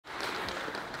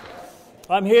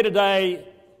I'm here today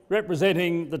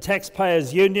representing the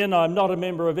Taxpayers Union. I'm not a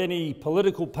member of any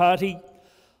political party.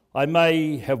 I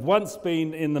may have once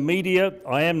been in the media.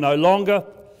 I am no longer.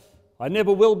 I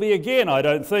never will be again, I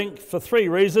don't think, for three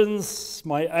reasons: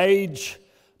 my age,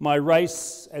 my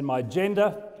race, and my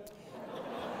gender.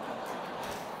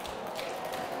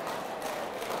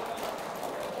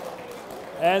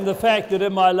 And the fact that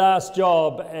in my last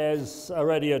job as a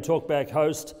radio talkback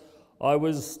host, I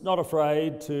was not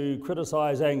afraid to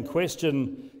criticise and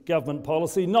question government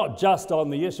policy, not just on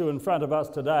the issue in front of us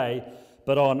today,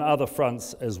 but on other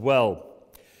fronts as well.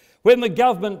 When the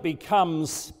government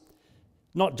becomes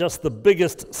not just the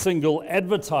biggest single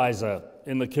advertiser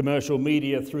in the commercial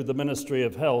media through the Ministry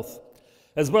of Health,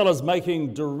 as well as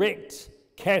making direct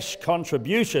cash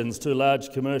contributions to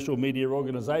large commercial media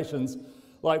organisations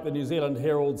like the New Zealand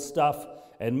Herald, Stuff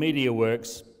and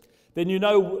MediaWorks, then you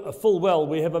know full well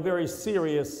we have a very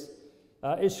serious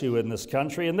issue in this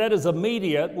country, and that is a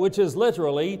media which is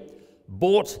literally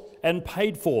bought and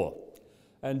paid for.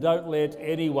 And don't let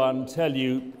anyone tell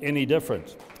you any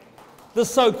different. This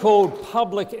so-called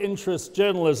public interest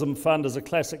journalism fund is a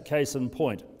classic case in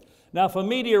point. Now, for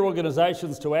media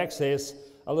organisations to access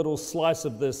a little slice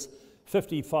of this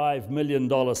 $55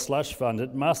 million slush fund,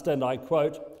 it must, and I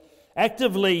quote,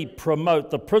 actively promote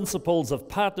the principles of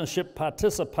partnership,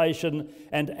 participation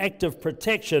and active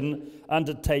protection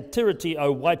under Te Tiriti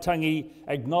o Waitangi,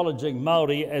 acknowledging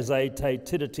Māori as a Te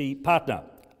Tiriti partner,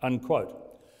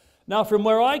 unquote. Now, from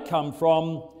where I come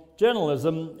from,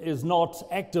 journalism is not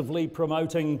actively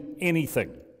promoting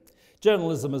anything.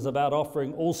 Journalism is about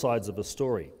offering all sides of a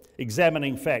story,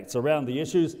 examining facts around the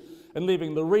issues and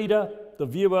leaving the reader, the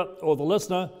viewer or the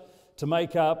listener to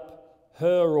make up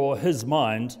her or his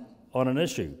mind on an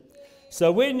issue.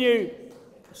 So when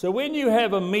you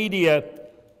have a media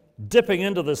dipping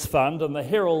into this fund, and the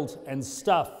Herald and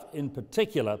Stuff in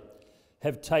particular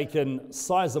have taken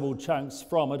sizable chunks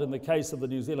from it, in the case of the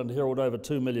New Zealand Herald over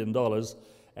 $2 million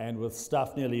and with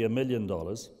Stuff nearly $1 million,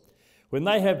 when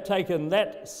they have taken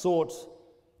that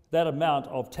amount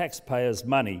of taxpayers'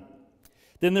 money,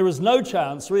 then there is no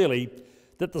chance really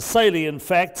that the salient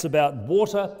facts about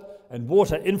water and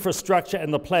water infrastructure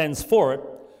and the plans for it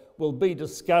will be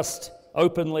discussed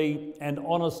openly and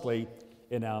honestly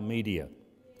in our media.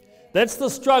 That's the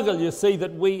struggle, you see,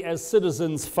 that we as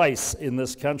citizens face in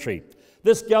this country.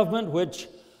 This government, which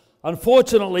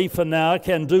unfortunately for now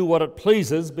can do what it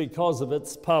pleases because of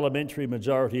its parliamentary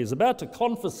majority, is about to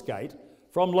confiscate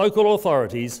from local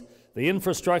authorities the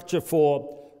infrastructure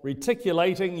for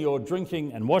reticulating your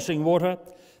drinking and washing water,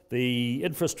 the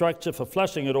infrastructure for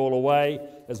flushing it all away,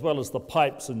 as well as the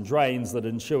pipes and drains that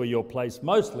ensure your place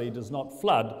mostly does not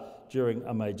flood during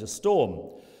a major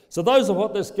storm. So those are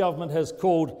what this government has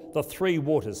called the three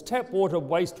waters: tap water,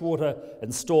 wastewater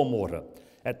and stormwater.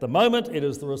 At the moment, it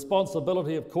is the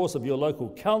responsibility, of course, of your local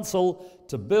council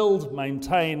to build,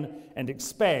 maintain and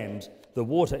expand the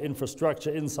water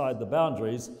infrastructure inside the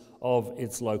boundaries of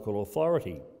its local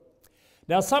authority.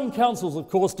 Now, some councils, of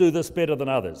course, do this better than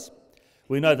others.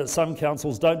 We know that some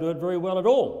councils don't do it very well at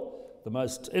all. The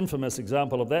most infamous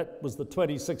example of that was the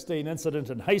 2016 incident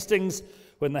in Hastings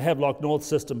when the Havelock North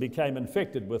system became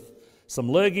infected with some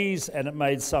lurgies and it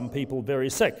made some people very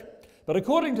sick. But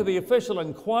according to the official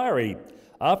inquiry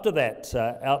after that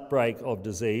outbreak of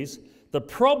disease, the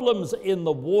problems in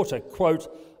the water,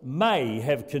 quote, may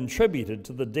have contributed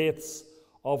to the deaths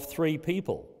of 3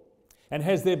 people. And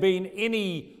has there been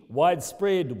any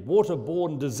widespread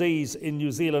waterborne disease in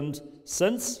New Zealand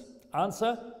since?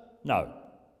 Answer, no.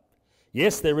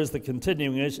 Yes, there is the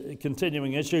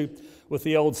continuing issue with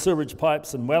the old sewage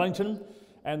pipes in Wellington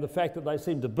and the fact that they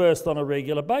seem to burst on a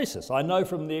regular basis. I know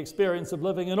from the experience of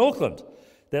living in Auckland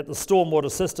that the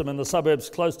stormwater system in the suburbs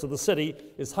close to the city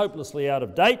is hopelessly out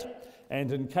of date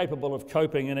and incapable of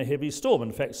coping in a heavy storm.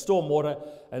 In fact, stormwater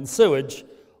and sewage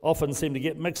often seem to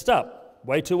get mixed up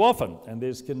way too often, and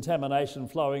there's contamination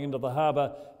flowing into the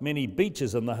harbour. Many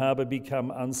beaches in the harbour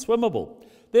become unswimmable.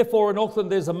 Therefore, in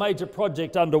Auckland, there's a major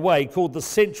project underway called the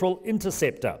Central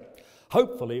Interceptor.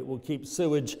 Hopefully, it will keep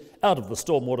sewage out of the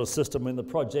stormwater system when the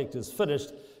project is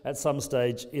finished at some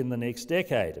stage in the next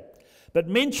decade. But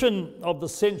mention of the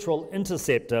Central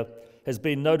Interceptor has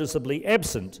been noticeably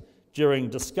absent during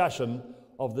discussion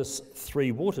of this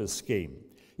Three Waters scheme.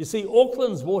 You see,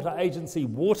 Auckland's water agency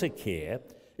Watercare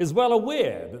is well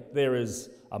aware that there is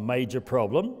a major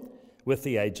problem with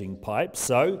the ageing pipes,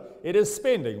 so it is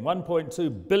spending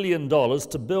 $1.2 billion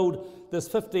to build this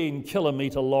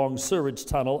 15-kilometre long sewerage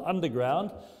tunnel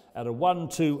underground at a 1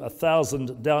 to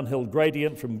 1,000 downhill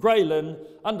gradient from Grey Lynn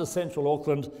under central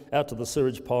Auckland out to the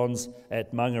sewage ponds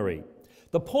at Mangere.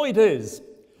 The point is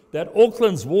that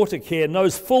Auckland's water care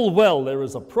knows full well there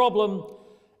is a problem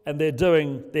and they're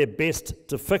doing their best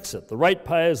to fix it. The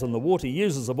ratepayers and the water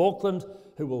users of Auckland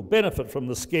who will benefit from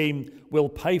the scheme will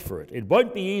pay for it. It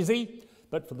won't be easy,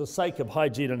 but for the sake of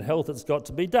hygiene and health, it's got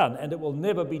to be done, and it will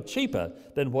never be cheaper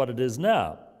than what it is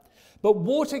now. But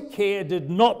water care did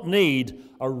not need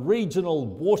a regional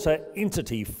water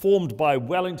entity formed by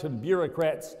Wellington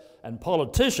bureaucrats and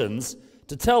politicians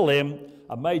to tell them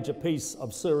a major piece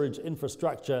of sewerage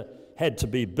infrastructure had to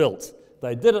be built.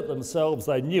 They did it themselves,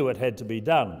 they knew it had to be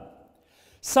done.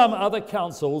 Some other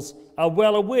councils are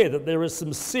well aware that there is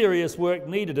some serious work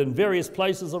needed in various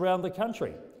places around the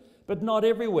country, but not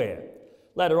everywhere.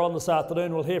 Later on this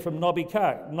afternoon we'll hear from Nobby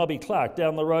Clark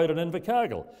down the road in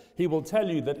Invercargill. He will tell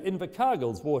you that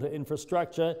Invercargill's water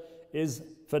infrastructure is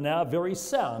for now very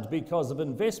sound because of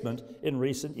investment in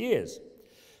recent years.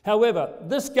 However,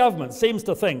 this government seems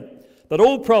to think that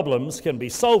all problems can be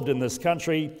solved in this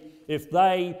country if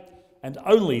they and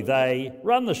only they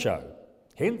run the show.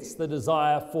 Hence the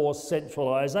desire for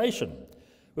centralisation.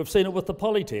 We've seen it with the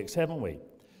polytechs, haven't we?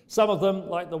 Some of them,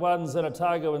 like the ones in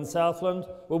Otago and Southland,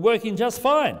 were working just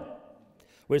fine.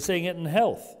 We're seeing it in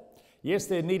health. Yes,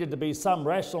 there needed to be some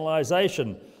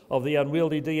rationalisation of the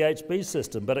unwieldy DHB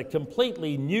system, but a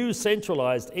completely new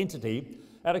centralised entity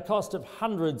at a cost of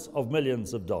hundreds of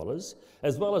millions of dollars,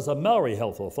 as well as a Maori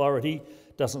health authority,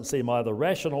 doesn't seem either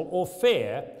rational or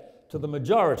fair to the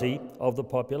majority of the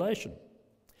population.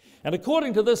 And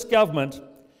according to this government,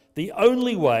 the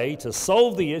only way to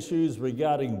solve the issues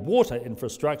regarding water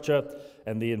infrastructure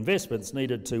and the investments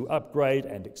needed to upgrade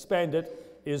and expand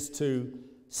it is to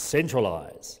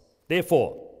centralise.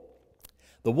 Therefore,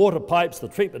 the water pipes, the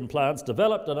treatment plants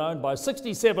developed and owned by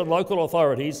 67 local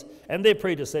authorities and their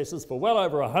predecessors for well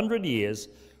over 100 years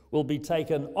will be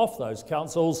taken off those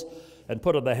councils and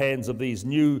put in the hands of these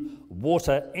new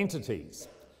water entities.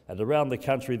 And around the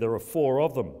country there are 4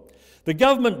 of them. The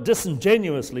government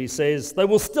disingenuously says they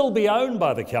will still be owned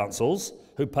by the councils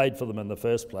who paid for them in the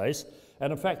first place,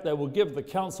 and in fact they will give the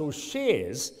council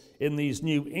shares in these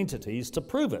new entities to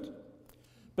prove it.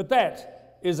 But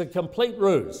that is a complete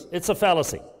ruse. It's a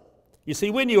fallacy. You see,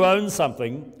 when you own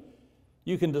something,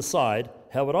 you can decide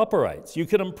how it operates. You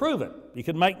can improve it. You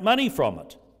can make money from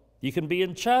it. You can be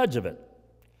in charge of it.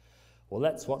 Well,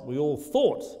 that's what we all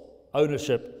thought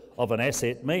ownership of an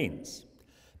asset means.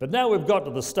 But now we've got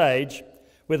to the stage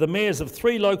where the mayors of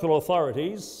 3 local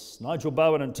authorities, Nigel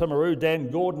Bowen in Timaru, Dan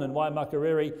Gordon in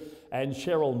Waimakariri and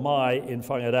Cheryl Mai in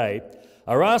Whangarei,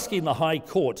 are asking the High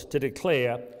Court to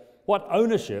declare what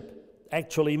ownership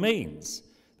actually means.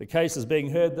 The case is being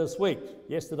heard this week,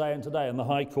 yesterday and today, in the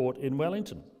High Court in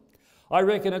Wellington. I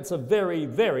reckon it's a very,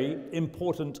 very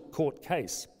important court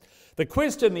case. The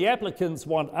question the applicants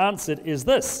want answered is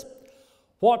this: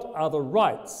 what are the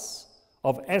rights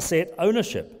of asset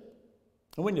ownership?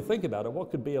 And when you think about it,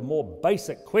 what could be a more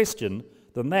basic question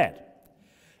than that?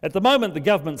 At the moment, the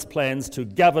government's plans to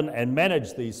govern and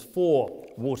manage these 4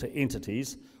 water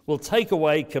entities will take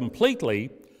away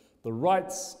completely the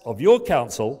rights of your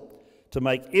council to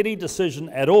make any decision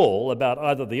at all about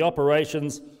either the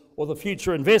operations or the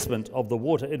future investment of the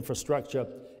water infrastructure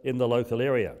in the local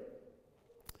area.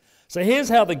 So here's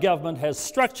how the government has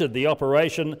structured the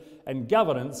operation and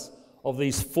governance of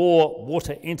these 4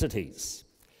 water entities.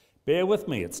 Bear with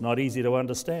me, it's not easy to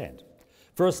understand.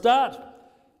 For a start,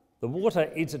 the water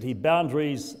entity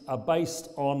boundaries are based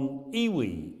on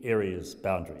iwi areas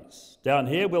boundaries. Down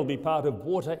here we'll be part of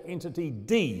water entity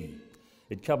D.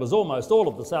 It covers almost all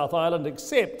of the South Island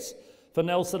except for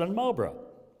Nelson and Marlborough.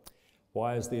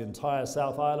 Why is the entire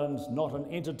South Island not an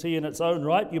entity in its own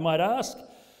right, you might ask?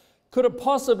 Could it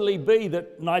possibly be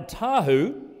that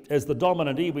Ngaitahu, as the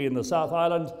dominant iwi in the South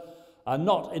Island, are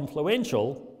not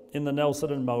influential in the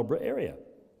Nelson and Marlborough area?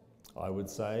 I would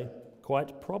say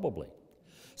quite probably.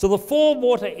 So the 4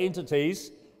 water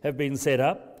entities have been set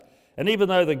up, and even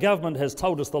though the government has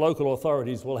told us the local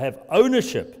authorities will have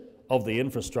ownership of the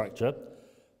infrastructure,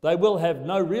 they will have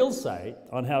no real say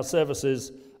on how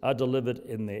services are delivered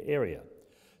in their area.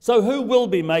 So who will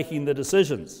be making the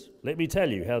decisions? Let me tell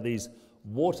you how these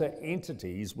water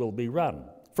entities will be run.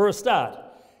 For a start,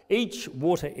 each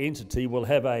water entity will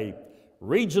have a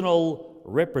regional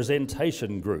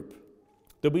representation group.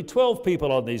 There'll be 12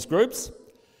 people on these groups.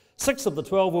 6 of the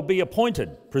 12 will be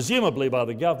appointed, presumably by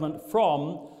the government,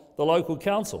 from the local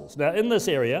councils. Now, in this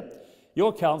area,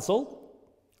 your council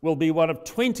will be one of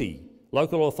 20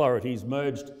 local authorities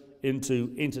merged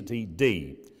into Entity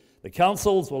D. The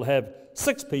councils will have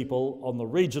 6 people on the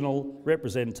regional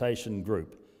representation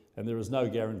group, and there is no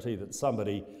guarantee that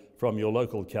somebody from your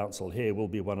local council here will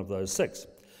be one of those 6.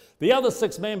 The other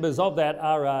 6 members of that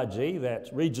RRG, that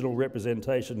regional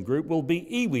representation group, will be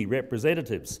iwi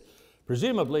representatives,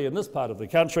 presumably in this part of the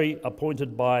country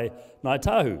appointed by Ngāi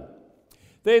Tahu.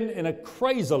 Then, in a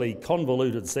crazily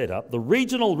convoluted setup, the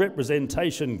regional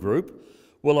representation group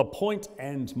will appoint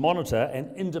and monitor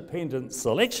an independent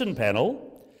selection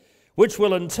panel, which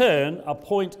will in turn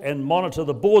appoint and monitor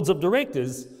the boards of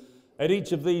directors at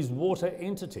each of these water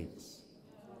entities.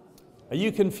 Are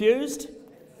you confused?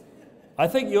 I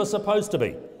think you're supposed to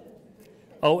be.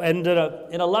 Oh, and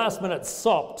in a last-minute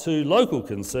sop to local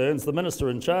concerns, the minister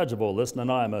in charge of all this,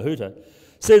 Nanaia Mahuta,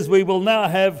 says we will now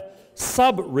have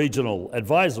sub-regional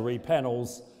advisory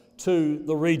panels to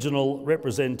the regional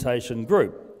representation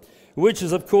group, which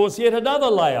is, of course, yet another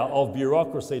layer of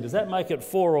bureaucracy. Does that make it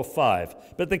 4 or 5?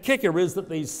 But the kicker is that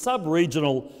these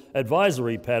sub-regional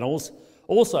advisory panels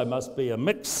also must be a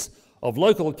mix of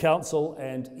local council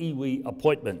and iwi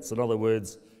appointments. In other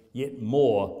words, yet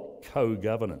more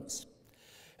co-governance.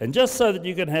 And just so that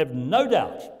you can have no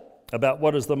doubt about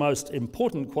what is the most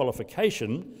important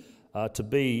qualification to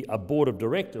be a board of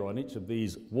director on each of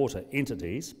these water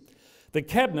entities, the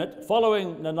Cabinet,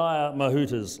 following Nanaia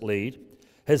Mahuta's lead,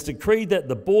 has decreed that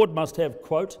the board must have,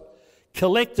 quote,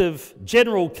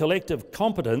 general collective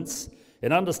competence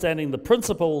in understanding the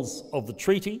principles of the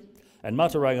treaty and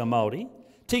Mataranga Māori,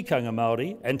 Tikanga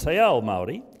Māori and Te Ao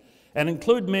Māori, and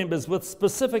include members with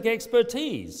specific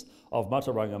expertise of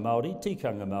Mataranga Māori,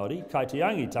 Tikanga Māori,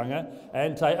 Kaitiangitanga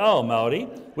and Te Ao Māori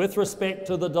with respect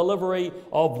to the delivery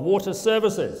of water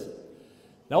services.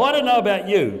 Now, I don't know about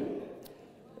you,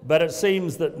 but it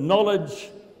seems that knowledge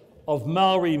of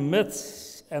Māori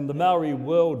myths and the Māori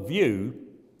worldview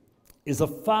is a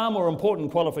far more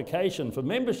important qualification for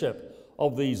membership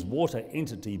of these water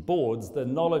entity boards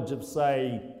than knowledge of,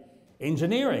 say,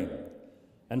 engineering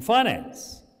and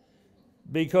finance.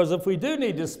 Because if we do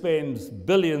need to spend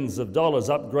billions of dollars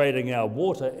upgrading our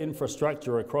water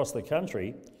infrastructure across the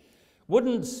country,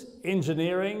 wouldn't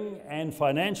engineering and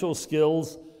financial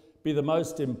skills be the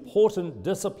most important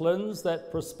disciplines that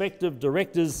prospective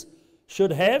directors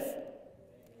should have?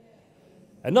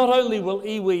 And not only will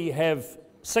iwi have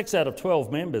 6 out of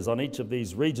 12 members on each of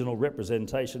these regional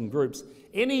representation groups,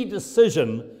 any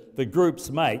decision the groups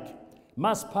make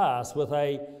must pass with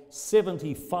a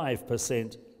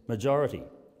 75% majority.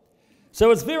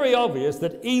 So it's very obvious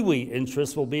that iwi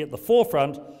interests will be at the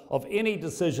forefront of any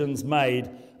decisions made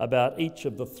about each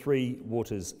of the 3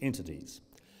 waters entities.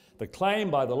 The claim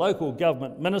by the local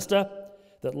government minister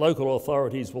that local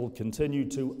authorities will continue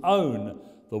to own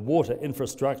the water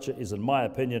infrastructure is, in my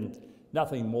opinion,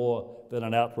 nothing more than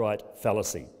an outright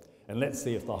fallacy. And let's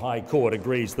see if the High Court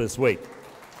agrees this week.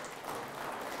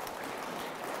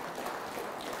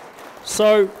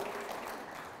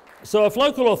 So if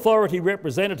local authority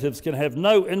representatives can have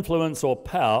no influence or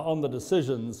power on the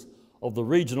decisions of the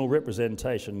regional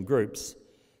representation groups,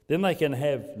 then they can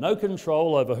have no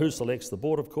control over who selects the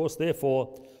board, of course,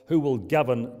 therefore who will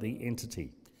govern the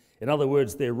entity. In other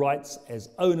words, their rights as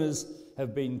owners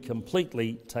have been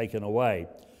completely taken away.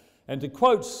 And to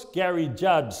quote Gary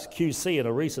Judd, QC, in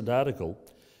a recent article,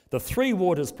 the Three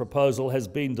Waters proposal has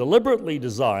been deliberately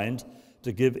designed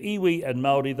to give iwi and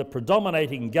Māori the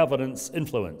predominating governance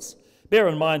influence. Bear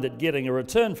in mind that getting a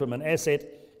return from an asset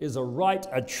is a right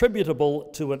attributable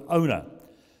to an owner.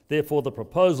 Therefore, the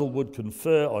proposal would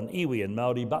confer on iwi and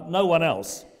Māori, but no one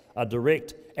else, a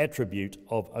direct attribute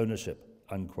of ownership,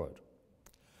 unquote.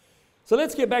 So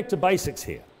let's get back to basics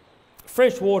here.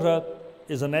 Fresh water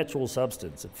is a natural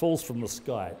substance. It falls from the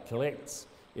sky. It collects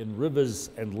in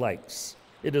rivers and lakes.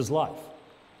 It is life.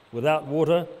 Without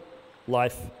water,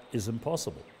 life is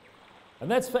impossible.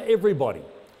 And that's for everybody.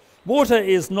 Water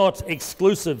is not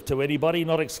exclusive to anybody,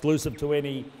 not exclusive to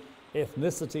any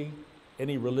ethnicity,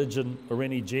 any religion, or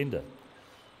any gender.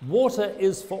 Water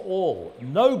is for all.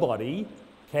 Nobody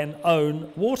can own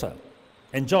water.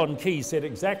 And John Key said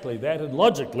exactly that, and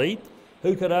logically,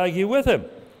 who could argue with him?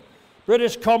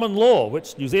 British common law,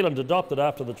 which New Zealand adopted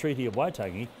after the Treaty of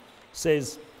Waitangi,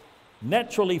 says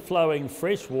naturally flowing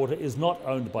fresh water is not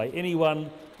owned by anyone,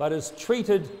 but is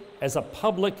treated as a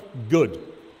public good.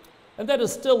 And that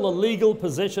is still the legal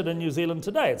position in New Zealand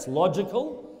today. It's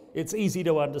logical, it's easy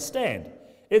to understand.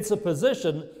 It's a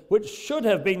position which should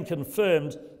have been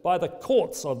confirmed by the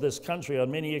courts of this country on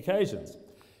many occasions.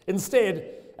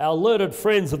 Instead, our learned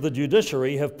friends of the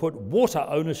judiciary have put water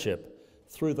ownership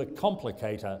through the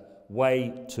complicator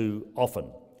way too often.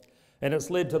 And it's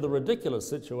led to the ridiculous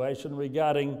situation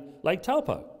regarding Lake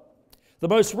Taupo. The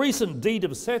most recent deed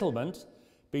of settlement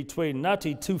between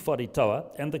Ngāti Tūwharetoa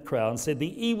and the Crown said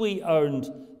the iwi owned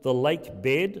the lake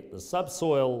bed, the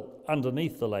subsoil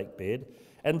underneath the lake bed,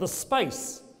 and the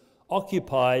space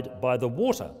occupied by the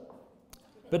water,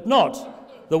 but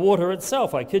not the water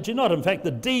itself. I kid you not. In fact,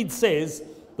 the deed says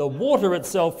the water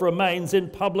itself remains in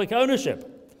public ownership.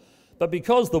 But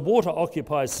because the water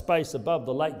occupies space above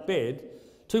the lake bed,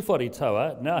 Tūwhare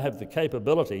Toa now have the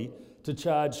capability to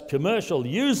charge commercial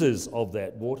users of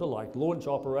that water, like launch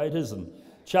operators and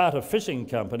charter fishing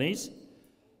companies,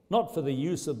 not for the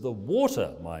use of the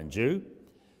water, mind you,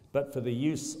 but for the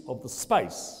use of the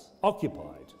space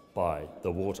occupied by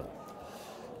the water.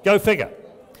 Go figure.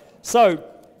 So,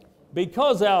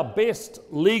 because our best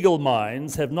legal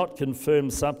minds have not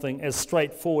confirmed something as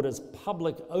straightforward as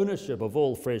public ownership of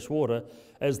all fresh water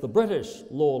as the British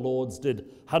law lords did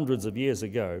hundreds of years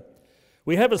ago,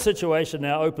 we have a situation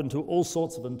now open to all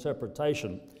sorts of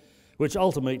interpretation, which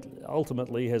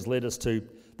ultimately has led us to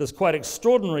this quite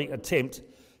extraordinary attempt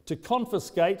to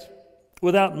confiscate,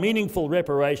 without meaningful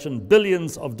reparation,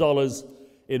 billions of dollars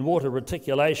in water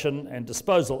reticulation and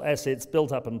disposal assets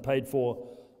built up and paid for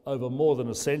over more than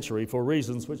a century for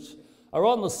reasons which are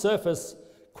on the surface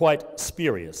quite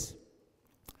spurious.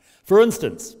 For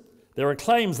instance, there are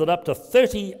claims that up to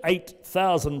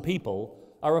 38,000 people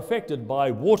are affected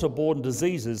by waterborne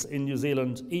diseases in New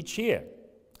Zealand each year.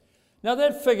 Now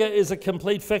that figure is a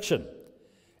complete fiction.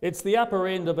 It's the upper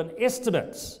end of an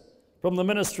estimate from the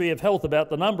Ministry of Health about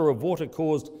the number of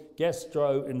water-caused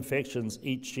gastro-infections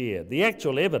each year. The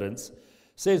actual evidence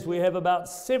says we have about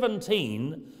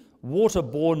 17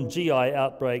 waterborne GI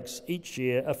outbreaks each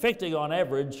year, affecting on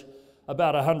average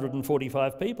about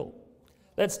 145 people.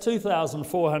 That's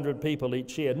 2,400 people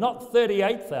each year, not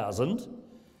 38,000.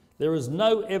 There is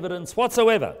no evidence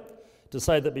whatsoever to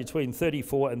say that between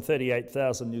 34 and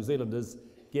 38,000 New Zealanders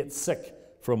get sick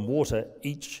from water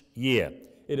each year.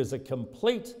 It is a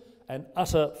complete and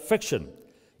utter fiction,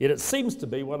 yet it seems to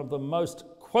be one of the most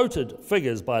quoted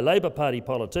figures by Labour Party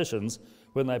politicians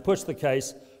when they push the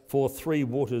case for Three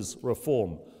Waters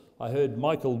reform. I heard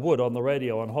Michael Wood on the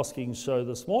radio on Hosking's show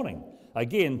this morning,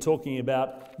 again talking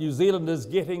about New Zealanders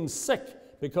getting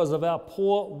sick because of our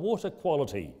poor water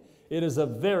quality. It is a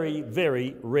very,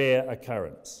 very rare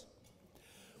occurrence.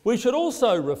 We should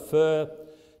also refer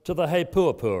to the He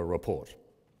Puapua report.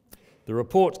 The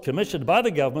report commissioned by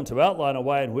the government to outline a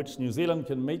way in which New Zealand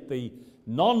can meet the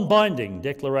non-binding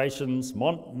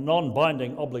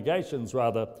obligations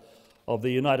of the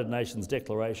United Nations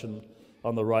Declaration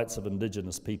on the Rights of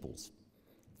Indigenous Peoples.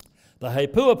 The He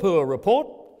Puapua report,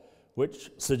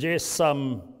 which suggests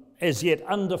some as yet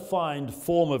undefined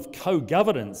form of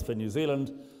co-governance for New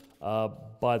Zealand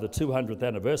by the 200th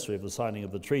anniversary of the signing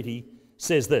of the treaty,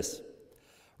 says this: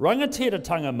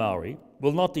 Rangatiratanga Māori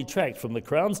will not detract from the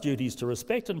Crown's duties to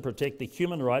respect and protect the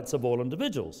human rights of all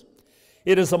individuals.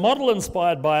 It is a model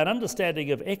inspired by an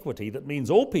understanding of equity that means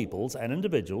all peoples and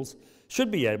individuals should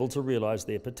be able to realise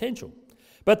their potential,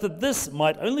 but that this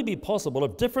might only be possible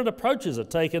if different approaches are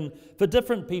taken for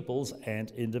different peoples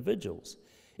and individuals.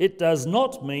 It does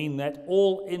not mean that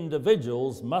all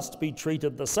individuals must be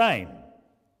treated the same.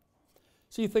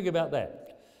 So you think about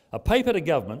that. A paper to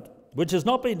government, which has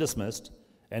not been dismissed,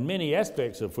 and many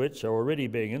aspects of which are already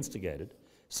being instigated,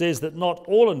 says that not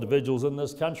all individuals in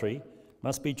this country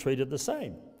must be treated the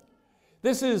same.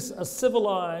 This is a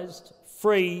civilised,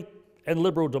 free and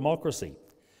liberal democracy.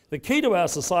 The key to our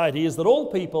society is that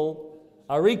all people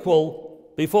are equal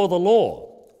before the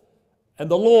law, and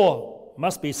the law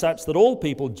must be such that all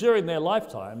people during their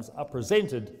lifetimes are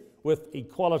presented with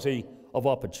equality of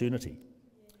opportunity.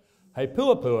 He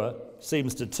Puapua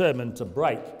seems determined to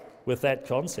break with that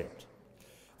concept.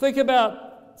 Think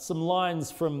about some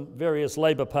lines from various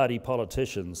Labour Party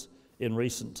politicians in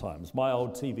recent times. My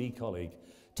old TV colleague,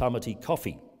 Tamati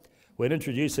Coffey, when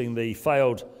introducing the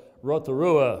failed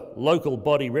Rotorua local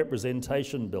body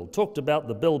representation bill, talked about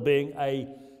the bill being a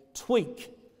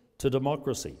tweak to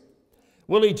democracy.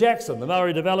 Willie Jackson, the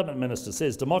Maori Development Minister,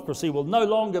 says democracy will no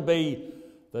longer be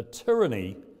the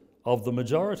tyranny of the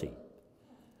majority.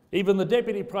 Even the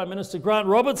Deputy Prime Minister, Grant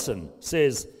Robertson,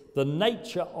 says the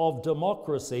nature of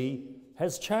democracy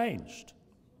has changed.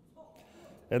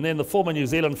 And then the former New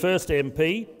Zealand First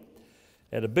MP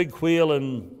had a big wheel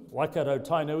in Waikato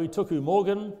Tainui, Tuku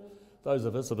Morgan. Those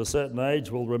of us of a certain age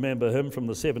will remember him from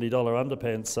the $70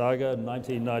 underpants saga in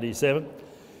 1997.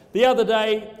 The other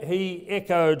day, he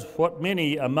echoed what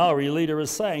many a Maori leader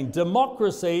is saying: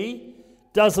 democracy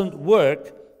doesn't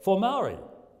work for Maori.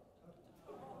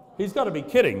 He's got to be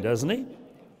kidding, doesn't he?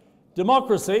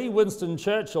 Democracy, Winston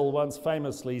Churchill once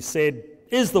famously said,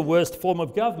 is the worst form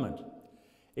of government,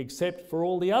 except for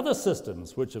all the other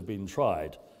systems which have been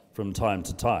tried from time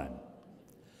to time.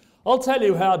 I'll tell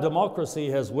you how democracy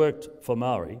has worked for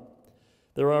Maori.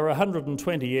 There are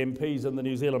 120 MPs in the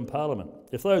New Zealand Parliament.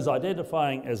 If those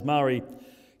identifying as Maori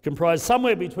comprise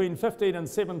somewhere between 15 and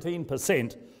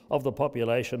 17% of the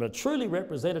population, a truly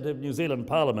representative New Zealand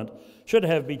Parliament should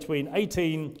have between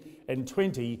 18 and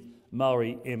 20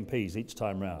 Maori MPs each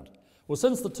time round. Well,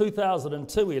 since the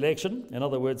 2002 election, in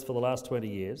other words, for the last 20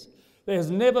 years, there has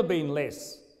never been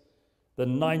less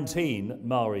than 19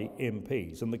 Maori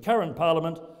MPs. In the current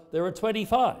Parliament, there are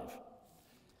 25.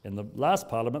 In the last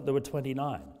Parliament, there were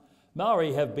 29.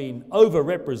 Maori have been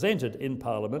overrepresented in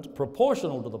Parliament,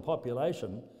 proportional to the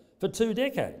population, for 2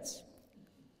 decades.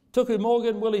 Tuku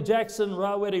Morgan, Willie Jackson,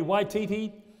 Rawiri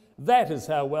Waititi, that is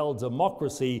how well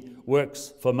democracy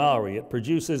works for Maori. It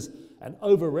produces an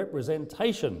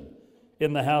overrepresentation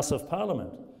in the House of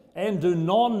Parliament. And do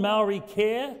non-Maori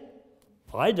care?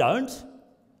 I don't.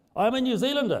 I'm a New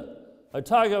Zealander.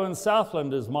 Otago in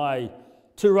Southland is my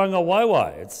Turanga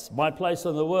Waiwai. It's my place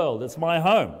in the world. It's my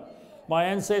home. My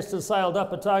ancestors sailed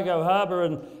up Otago Harbour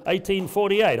in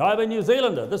 1848. I'm a New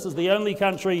Zealander. This is the only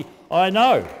country I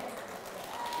know.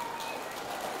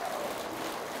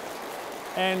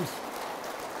 And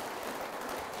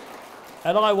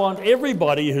I want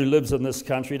everybody who lives in this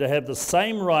country to have the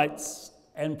same rights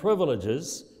and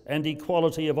privileges and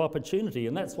equality of opportunity.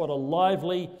 And that's what a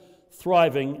lively,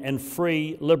 thriving and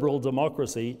free liberal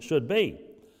democracy should be.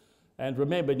 And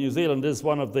remember, New Zealand is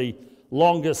one of the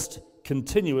longest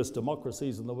continuous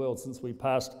democracies in the world since we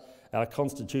passed our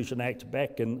Constitution Act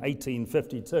back in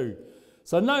 1852.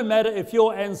 So no matter if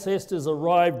your ancestors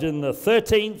arrived in the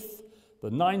 13th, the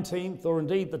 19th, or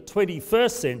indeed the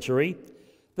 21st century,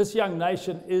 this young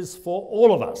nation is for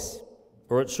all of us,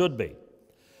 or it should be.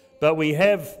 But we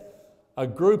have a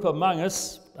group among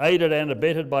us, aided and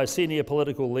abetted by senior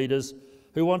political leaders,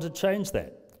 who want to change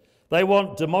that. They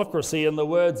want democracy, in the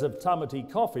words of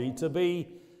Tamati Coffey, to be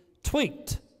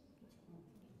tweaked,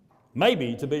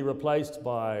 maybe to be replaced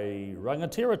by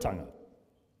rangatiratanga.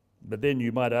 But then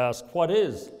you might ask, what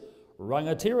is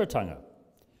rangatiratanga?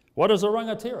 What is a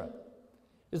rangatira?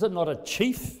 Is it not a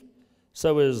chief?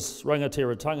 So is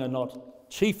rangatiratanga not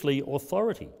chiefly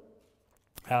authority?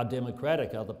 How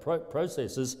democratic are the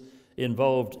processes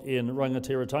involved in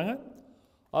rangatiratanga?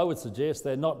 I would suggest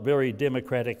they're not very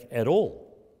democratic at all.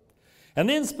 And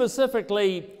then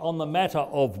specifically on the matter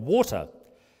of water,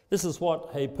 this is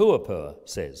what He Puapua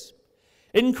says.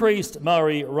 Increased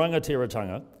Maori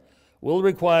rangatiratanga will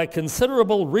require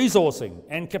considerable resourcing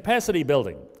and capacity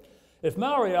building. If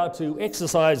Maori are to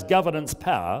exercise governance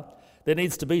power, there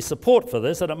needs to be support for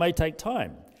this, and it may take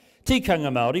time.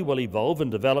 Tikanga Māori will evolve and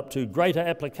develop to greater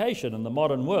application in the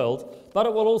modern world, but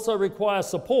it will also require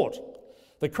support.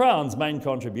 The Crown's main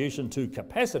contribution to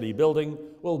capacity building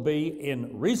will be in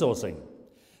resourcing.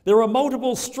 There are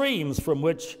multiple streams from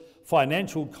which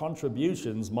financial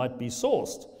contributions might be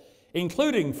sourced,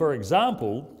 including, for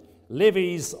example,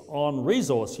 levies on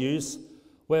resource use,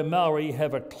 where Maori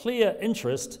have a clear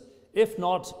interest, if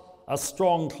not a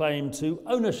strong claim to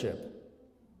ownership,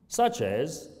 such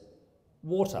as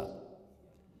water.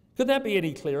 Could that be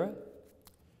any clearer?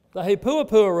 The He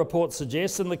Puapua report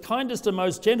suggests in the kindest and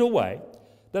most gentle way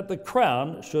that the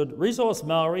Crown should resource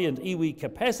Maori and iwi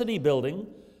capacity building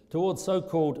towards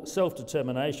so-called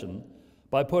self-determination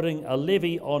by putting a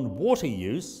levy on water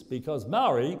use, because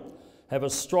Maori have a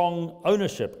strong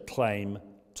ownership claim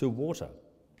to water.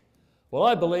 Well,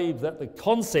 I believe that the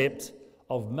concept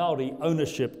of Maori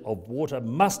ownership of water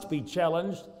must be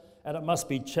challenged, and it must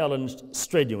be challenged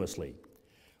strenuously.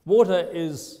 Water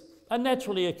is a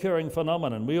naturally occurring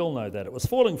phenomenon. We all know that. It was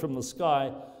falling from the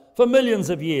sky for millions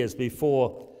of years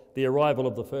before the arrival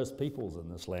of the first peoples in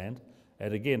this land.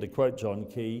 And again, to quote John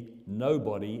Key,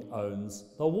 nobody owns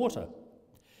the water.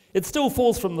 It still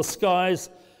falls from the skies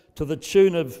to the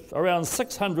tune of around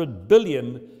 600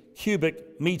 billion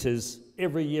cubic metres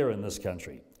every year in this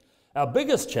country. Our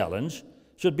biggest challenge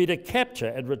should be to capture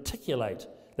and reticulate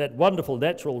that wonderful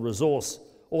natural resource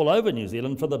all over New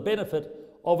Zealand for the benefit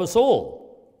of us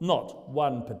all, not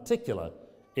one particular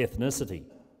ethnicity.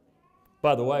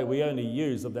 By the way, we only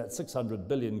use, of that 600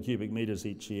 billion cubic metres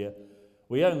each year,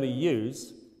 we only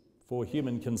use for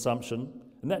human consumption,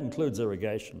 and that includes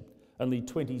irrigation, only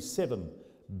 27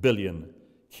 billion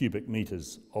cubic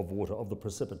metres of water, of the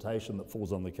precipitation that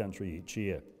falls on the country each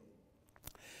year.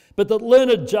 But that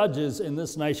learned judges in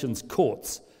this nation's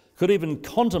courts could even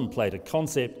contemplate a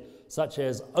concept such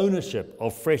as ownership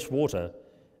of fresh water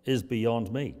is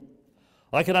beyond me.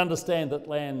 I can understand that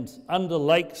land under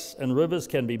lakes and rivers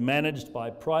can be managed by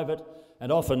private and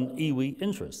often iwi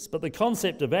interests, but the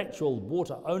concept of actual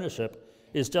water ownership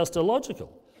is just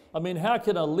illogical. I mean, how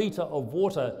can a litre of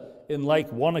water in Lake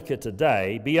Wanaka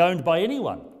today be owned by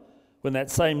anyone when that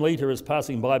same litre is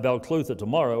passing by Balclutha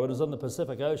tomorrow, it is in the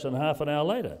Pacific Ocean half an hour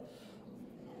later.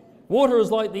 Water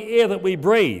is like the air that we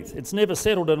breathe. It's never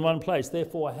settled in one place.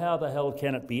 Therefore, how the hell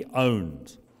can it be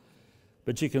owned?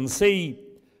 But you can see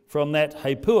from that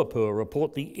He Puapua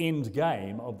report the end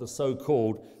game of the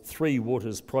so-called Three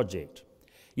Waters project.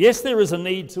 Yes, there is a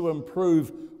need to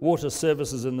improve water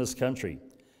services in this country.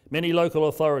 Many local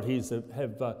authorities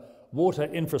have water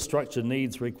infrastructure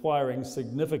needs requiring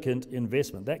significant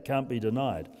investment. That can't be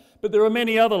denied. But there are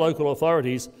many other local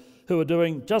authorities who are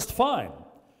doing just fine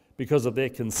because of their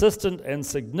consistent and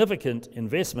significant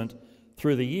investment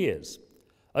through the years.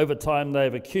 Over time,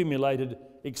 they've accumulated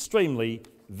extremely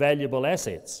valuable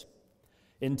assets.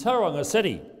 In Tauranga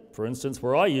City, for instance,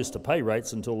 where I used to pay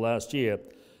rates until last year,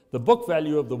 the book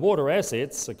value of the water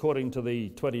assets, according to the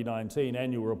 2019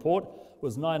 annual report,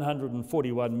 was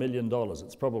 $941 million.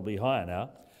 It's probably higher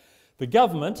now. The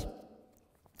government,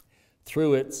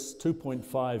 through its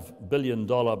 $2.5 billion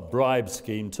bribe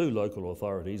scheme to local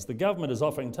authorities, the government is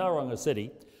offering Tauranga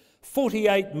City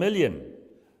 $48 million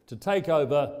to take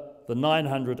over the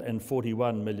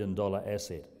 $941 million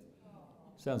asset.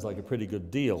 Sounds like a pretty good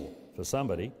deal for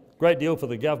somebody. Great deal for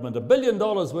the government. $1 billion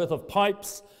worth of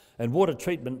pipes and water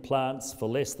treatment plants for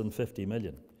less than $50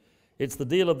 million. It's the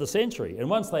deal of the century. And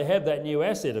once they have that new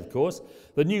asset, of course,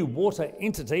 the new water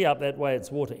entity, up that way it's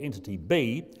Water Entity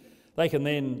B, they can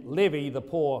then levy the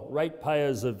poor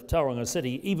ratepayers of Tauranga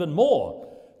City even more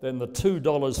than the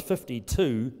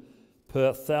 $2.52 per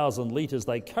 1,000 litres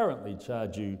they currently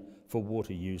charge you for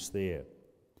water use there.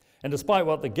 And despite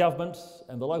what the government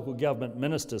and the local government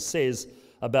minister says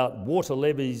about water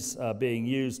levies being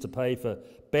used to pay for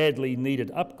badly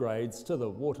needed upgrades to the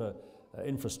water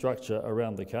infrastructure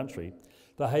around the country,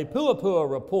 the He Puapua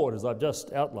report, as I've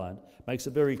just outlined, makes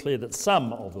it very clear that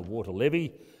some of the water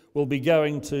levy will be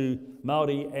going to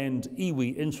Māori and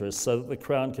iwi interests so that the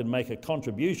Crown can make a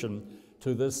contribution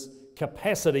to this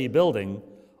capacity building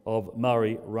of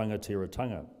Māori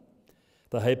rangatiratanga.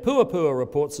 The He Puapua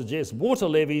report suggests water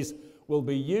levies will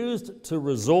be used to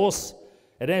resource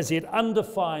an as yet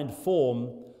undefined form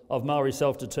of Māori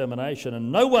self-determination,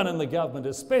 and no one in the government,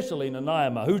 especially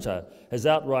Nanaia Mahuta, has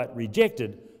outright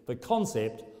rejected the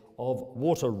concept of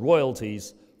water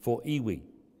royalties for iwi.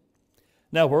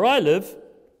 Now, where I live,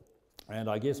 and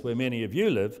I guess where many of you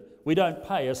live, we don't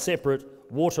pay a separate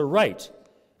water rate.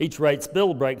 Each rate's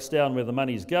bill breaks down where the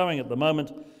money's going. At the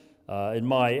moment, in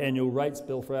my annual rates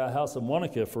bill for our house in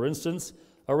Wanaka, for instance,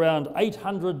 around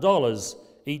 $800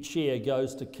 each year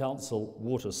goes to council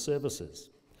water services.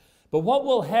 But what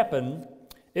will happen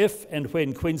if and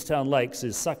when Queenstown Lakes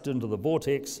is sucked into the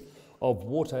vortex of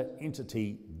Water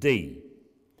Entity D?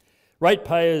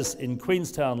 Ratepayers in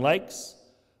Queenstown Lakes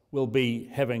will be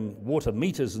having water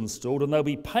meters installed, and they'll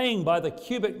be paying by the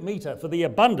cubic metre for the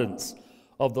abundance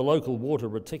of the local water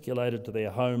reticulated to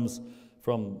their homes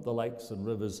from the lakes and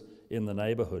rivers in the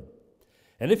neighbourhood.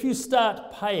 And if you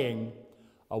start paying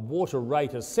a water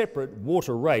rate, a separate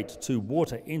water rate to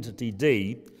Water Entity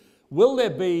D, will there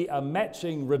be a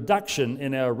matching reduction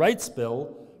in our rates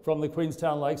bill from the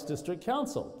Queenstown Lakes District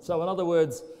Council? So in other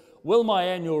words, will my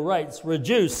annual rates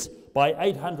reduce by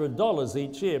 $800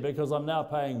 each year because I'm now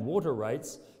paying water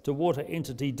rates to Water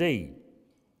Entity D?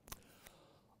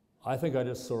 I think I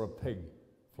just saw a pig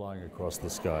flying across the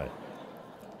sky.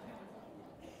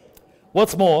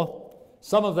 What's more,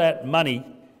 some of that money,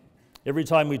 every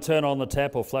time we turn on the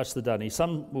tap or flush the dunny,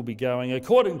 some will be going,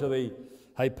 according to the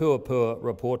He Puapua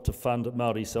report, to fund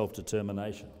Māori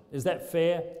self-determination. Is that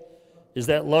fair? Is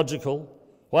that logical?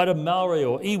 Why do Māori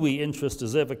or iwi interests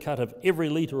deserve a cut of every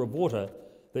litre of water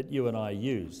that you and I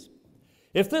use?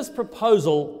 If this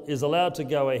proposal is allowed to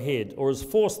go ahead or is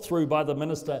forced through by the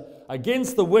minister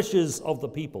against the wishes of the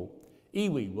people,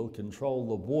 iwi will control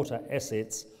the water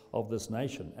assets of this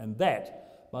nation, and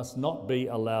that must not be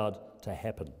allowed to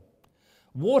happen.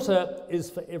 Water is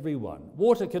for everyone.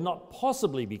 Water cannot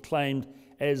possibly be claimed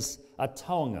as a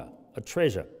taonga, a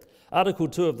treasure. Article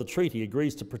 2 of the treaty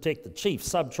agrees to protect the chiefs,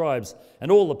 sub-tribes and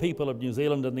all the people of New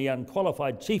Zealand in the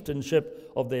unqualified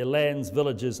chieftainship of their lands,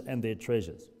 villages and their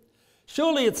treasures.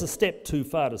 Surely it's a step too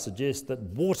far to suggest that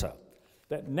water,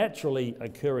 that naturally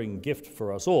occurring gift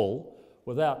for us all,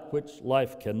 without which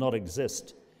life cannot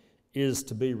exist, is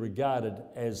to be regarded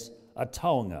as a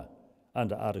taonga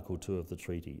under Article 2 of the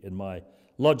treaty. In my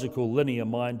logical linear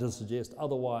mind, to suggest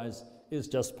otherwise is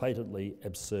just patently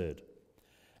absurd.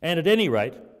 And at any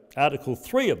rate, Article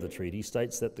 3 of the treaty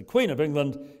states that the Queen of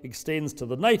England extends to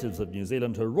the natives of New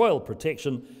Zealand her royal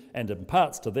protection and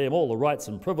imparts to them all the rights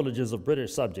and privileges of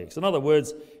British subjects. In other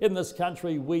words, in this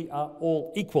country we are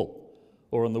all equal.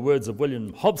 Or in the words of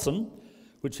William Hobson,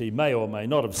 which he may or may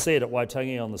not have said at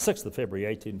Waitangi on the 6th of February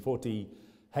 1840,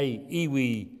 "Hei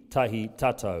iwi tahi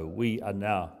tatou, we are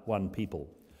now one people."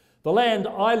 The land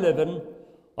I live in,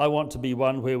 I want to be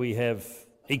one where we have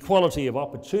equality of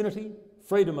opportunity,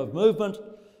 freedom of movement,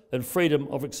 and freedom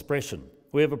of expression.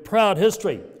 We have a proud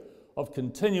history of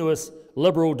continuous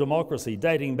liberal democracy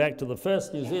dating back to the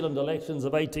first New Zealand elections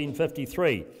of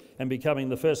 1853 and becoming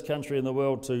the first country in the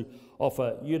world to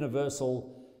offer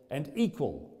universal and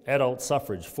equal adult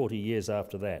suffrage 40 years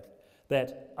after that.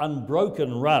 That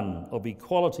unbroken run of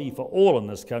equality for all in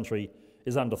this country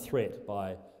is under threat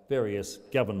by various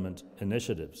government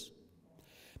initiatives.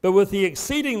 But with the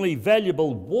exceedingly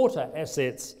valuable water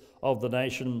assets of the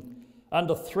nation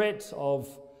under threat of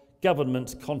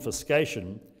government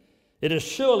confiscation, it is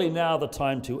surely now the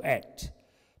time to act,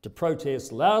 to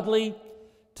protest loudly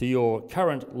to your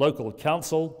current local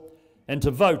council and to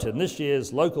vote in this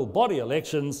year's local body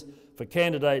elections for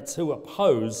candidates who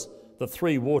oppose the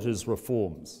Three Waters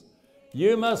reforms.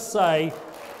 You must say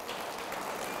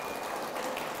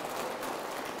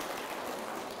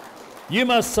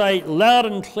loud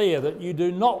and clear that you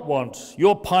do not want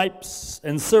your pipes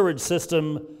and sewage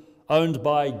system owned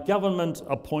by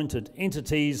government-appointed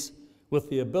entities with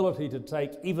the ability to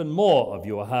take even more of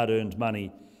your hard-earned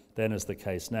money than is the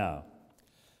case now.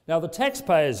 Now, the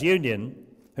Taxpayers Union,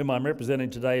 whom I'm representing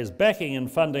today, is backing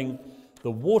and funding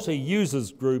the Water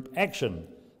Users Group action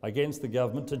against the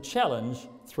government to challenge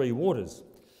Three Waters.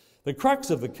 The crux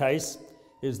of the case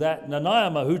is that Nanaia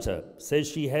Mahuta says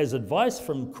she has advice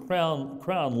from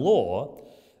Crown law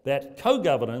that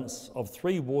co-governance of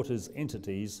Three Waters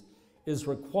entities is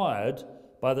required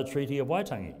by the Treaty of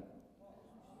Waitangi.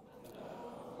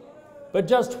 But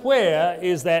just where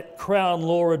is that Crown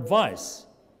law advice?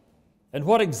 And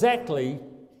what exactly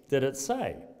did it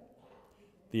say?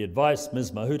 The advice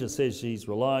Ms. Mahuta says she's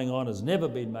relying on has never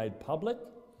been made public.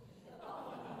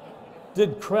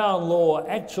 Did Crown law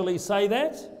actually say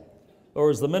that? Or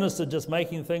is the minister just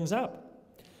making things up?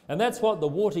 And that's what the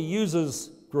Water Users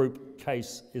Group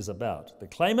case is about. The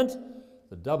claimant,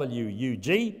 the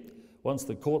WUG, wants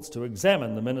the courts to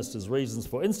examine the minister's reasons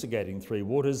for instigating Three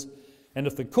Waters, and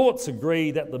if the courts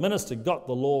agree that the minister got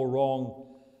the law wrong,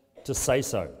 to say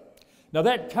so. Now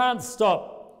that can't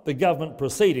stop the government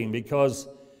proceeding, because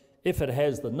if it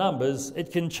has the numbers,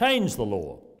 it can change the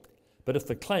law. But if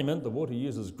the claimant, the Water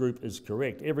Users Group, is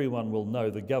correct, everyone will know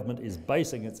the government is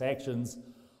basing its actions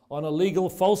on a legal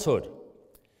falsehood.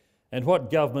 And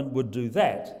what government would do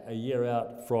that a year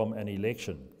out from an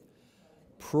election?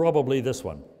 Probably this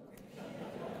one.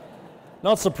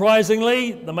 Not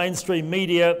surprisingly, the mainstream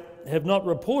media have not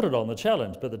reported on the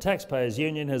challenge, but the Taxpayers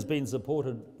Union has been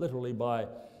supported literally by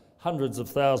hundreds of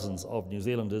thousands of New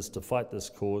Zealanders to fight this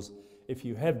cause. If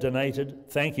you have donated,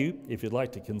 thank you. If you'd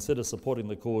like to consider supporting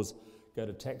the cause, go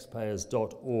to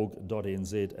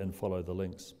taxpayers.org.nz and follow the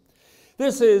links.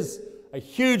 This is a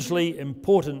hugely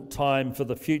important time for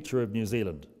the future of New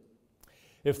Zealand.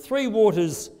 If Three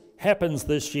Waters happens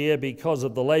this year because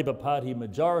of the Labour Party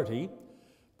majority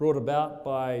brought about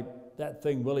by that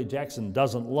thing Willie Jackson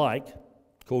doesn't like,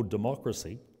 called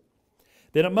democracy,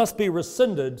 then it must be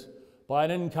rescinded by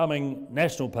an incoming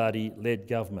National Party-led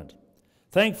government.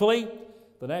 Thankfully,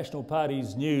 the National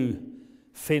Party's new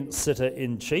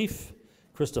fence-sitter-in-chief,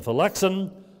 Christopher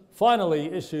Luxon,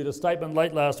 finally issued a statement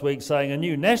late last week saying a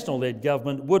new national-led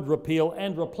government would repeal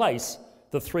and replace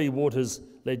the Three Waters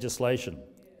legislation.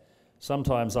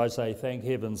 Sometimes I say thank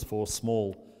heavens for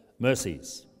small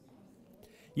mercies.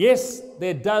 Yes,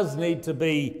 there does need to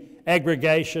be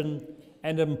aggregation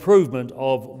and improvement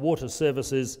of water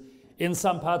services in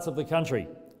some parts of the country,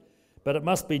 but it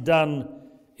must be done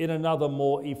in another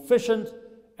more efficient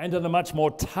and in a much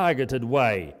more targeted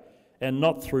way, and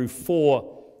not through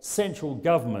 4 central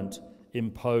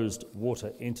government-imposed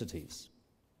water entities.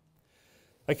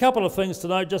 A couple of things to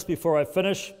note just before I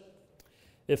finish.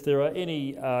 If there are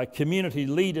any community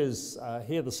leaders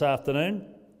here this afternoon,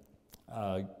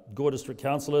 Gore District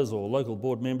councillors or local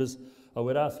board members, I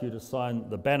would ask you to sign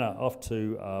the banner off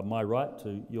to my right,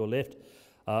 to your left,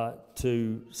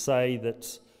 to say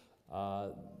that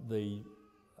the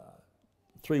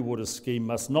Three Waters scheme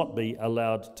must not be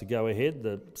allowed to go ahead.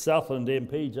 The Southland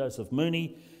MP, Joseph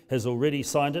Mooney, has already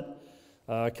signed it.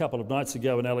 A couple of nights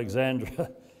ago in Alexandra,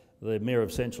 the Mayor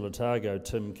of Central Otago,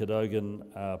 Tim Cadogan,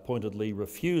 pointedly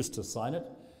refused to sign it.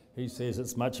 He says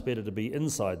it's much better to be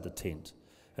inside the tent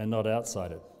and not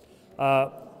outside it.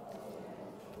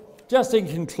 Just in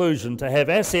conclusion, to have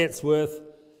assets worth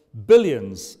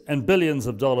billions and billions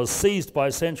of dollars seized by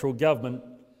central government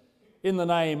in the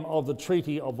name of the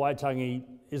Treaty of Waitangi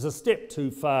is a step too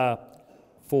far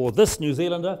for this New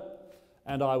Zealander,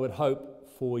 and I would hope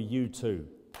for you too.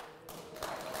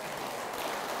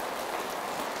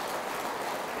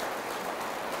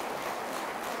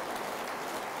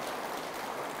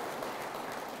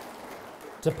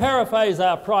 To paraphrase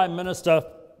our Prime Minister,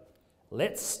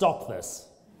 let's stop this.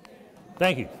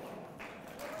 Thank you.